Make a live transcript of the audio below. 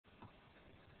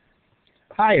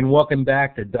Hi, and welcome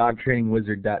back to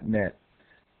DogTrainingWizard.net.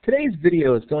 Today's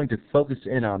video is going to focus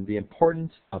in on the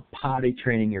importance of potty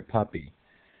training your puppy.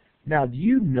 Now, do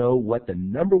you know what the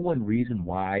 #1 reason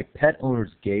why pet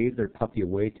owners gave their puppy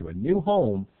away to a new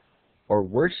home, or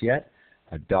worse yet,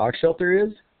 a dog shelter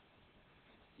is?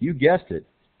 You guessed it,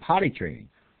 potty training,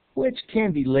 which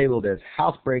can be labeled as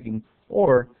housebreaking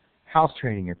or house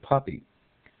training your puppy.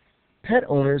 Pet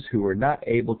owners who were not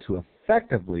able to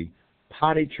effectively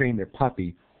potty train their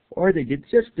puppy, or they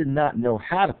just did not know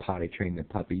how to potty train their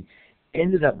puppy,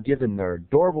 ended up giving their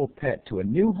adorable pet to a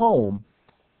new home,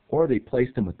 or they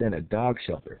placed them within a dog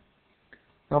shelter.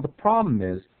 Now the problem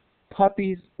is,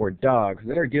 puppies or dogs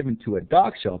that are given to a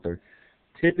dog shelter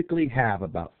typically have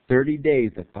about 30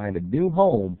 days to find a new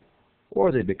home,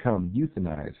 or they become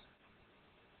euthanized.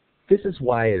 This is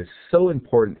why it is so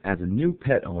important as a new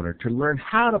pet owner to learn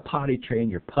how to potty train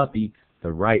your puppy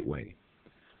the right way.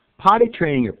 Potty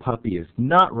training your puppy is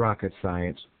not rocket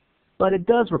science, but it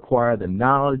does require the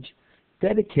knowledge,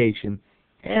 dedication,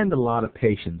 and a lot of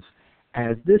patience,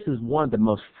 as this is one of the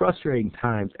most frustrating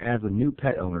times as a new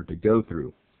pet owner to go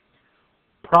through.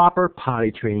 Proper potty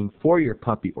training for your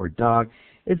puppy or dog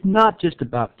is not just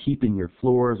about keeping your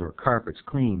floors or carpets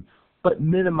clean, but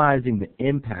minimizing the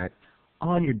impact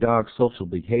on your dog's social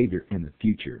behavior in the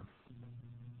future.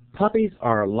 Puppies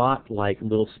are a lot like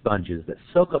little sponges that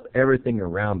soak up everything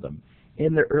around them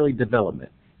in their early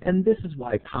development, and this is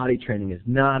why potty training is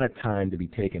not a time to be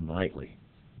taken lightly.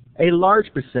 A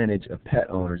large percentage of pet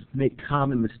owners make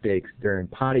common mistakes during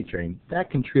potty training that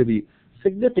contribute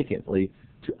significantly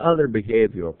to other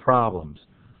behavioral problems.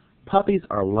 Puppies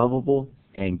are lovable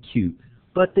and cute,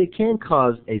 but they can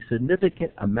cause a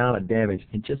significant amount of damage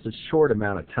in just a short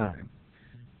amount of time.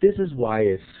 This is why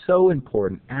it is so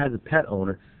important as a pet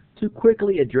owner to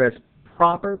quickly address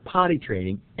proper potty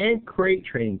training and crate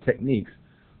training techniques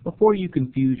before you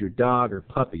confuse your dog or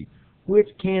puppy, which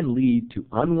can lead to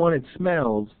unwanted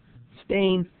smells,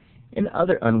 stains, and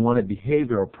other unwanted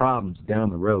behavioral problems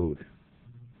down the road.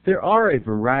 There are a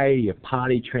variety of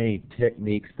potty training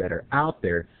techniques that are out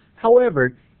there.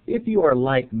 However, if you are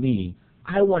like me,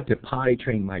 I want to potty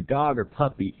train my dog or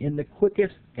puppy in the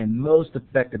quickest and most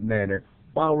effective manner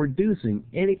while reducing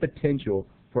any potential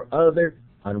for other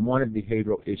unwanted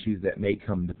behavioral issues that may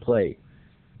come into play.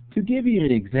 To give you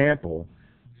an example,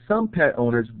 some pet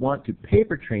owners want to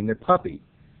paper train their puppy.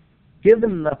 Give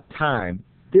them enough time,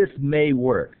 this may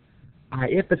work. I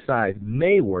emphasize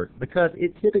may work because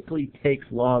it typically takes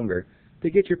longer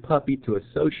to get your puppy to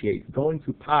associate going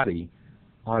to potty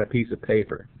on a piece of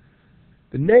paper.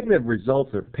 The negative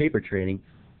results of paper training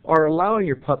are allowing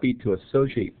your puppy to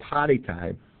associate potty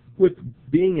time with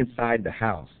being inside the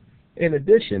house. In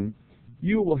addition,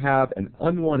 you will have an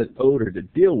unwanted odor to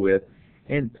deal with,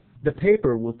 and the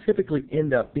paper will typically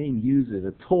end up being used as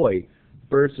a toy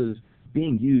versus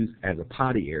being used as a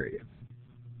potty area.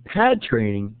 Pad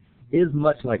training is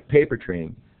much like paper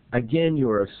training. Again, you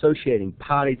are associating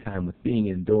potty time with being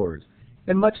indoors,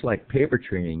 and much like paper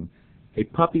training, a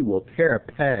puppy will tear a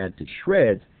pad to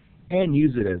shreds and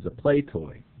use it as a play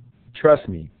toy. Trust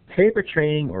me, paper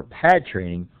training or pad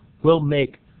training will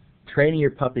make training your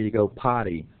puppy to go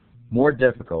potty more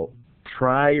difficult.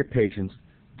 Try your patience,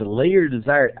 delay your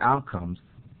desired outcomes,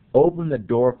 open the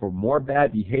door for more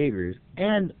bad behaviors,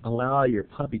 and allow your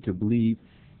puppy to believe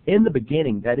in the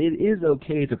beginning that it is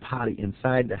okay to potty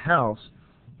inside the house,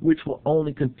 which will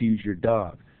only confuse your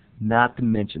dog, not to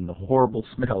mention the horrible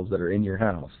smells that are in your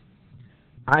house.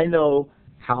 I know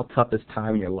how tough this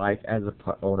time in your life as a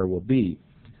pet owner will be.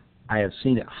 I have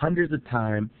seen it hundreds of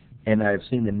times, and I have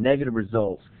seen the negative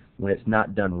results when it's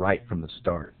not done right from the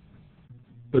start.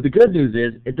 But the good news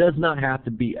is, it does not have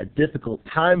to be a difficult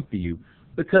time for you,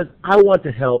 because I want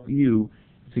to help you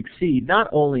succeed not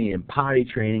only in potty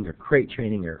training or crate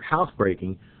training or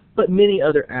housebreaking, but many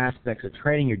other aspects of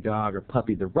training your dog or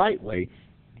puppy the right way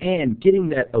and getting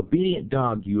that obedient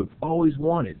dog you have always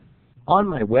wanted. On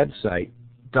my website,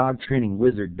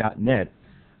 DogTrainingWizard.net,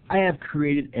 I have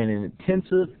created an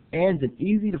intensive and an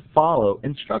easy-to-follow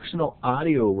instructional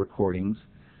audio recordings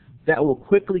that will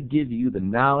quickly give you the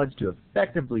knowledge to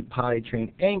effectively potty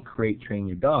train and crate train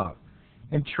your dog.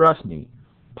 And trust me,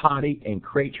 potty and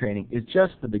crate training is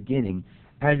just the beginning,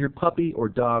 as your puppy or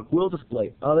dog will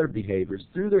display other behaviors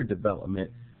through their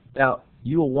development that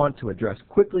you will want to address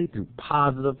quickly through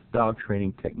positive dog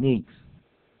training techniques.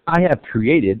 I have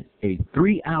created a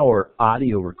 3-hour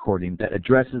audio recording that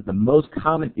addresses the most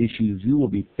common issues you will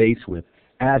be faced with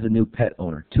as a new pet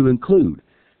owner, to include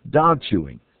dog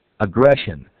chewing,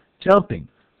 aggression, jumping,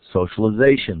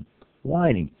 socialization,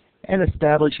 whining, and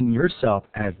establishing yourself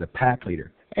as the pack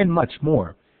leader, and much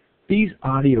more. These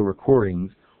audio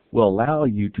recordings will allow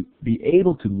you to be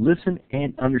able to listen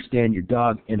and understand your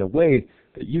dog in a way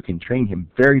that you can train him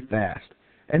very fast.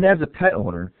 And as a pet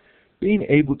owner, being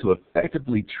able to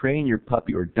effectively train your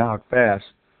puppy or dog fast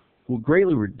will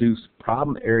greatly reduce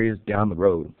problem areas down the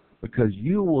road, because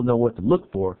you will know what to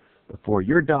look for before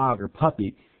your dog or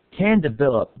puppy can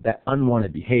develop that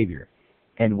unwanted behavior.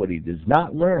 And what he does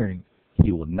not learn,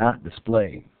 he will not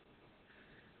display.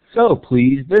 So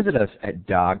please visit us at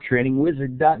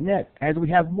dogtrainingwizard.net, as we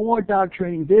have more dog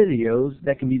training videos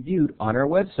that can be viewed on our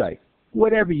website.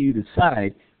 Whatever you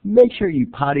decide, make sure you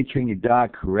potty train your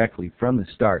dog correctly from the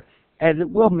start, as it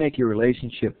will make your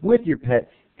relationship with your pet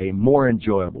a more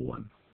enjoyable one.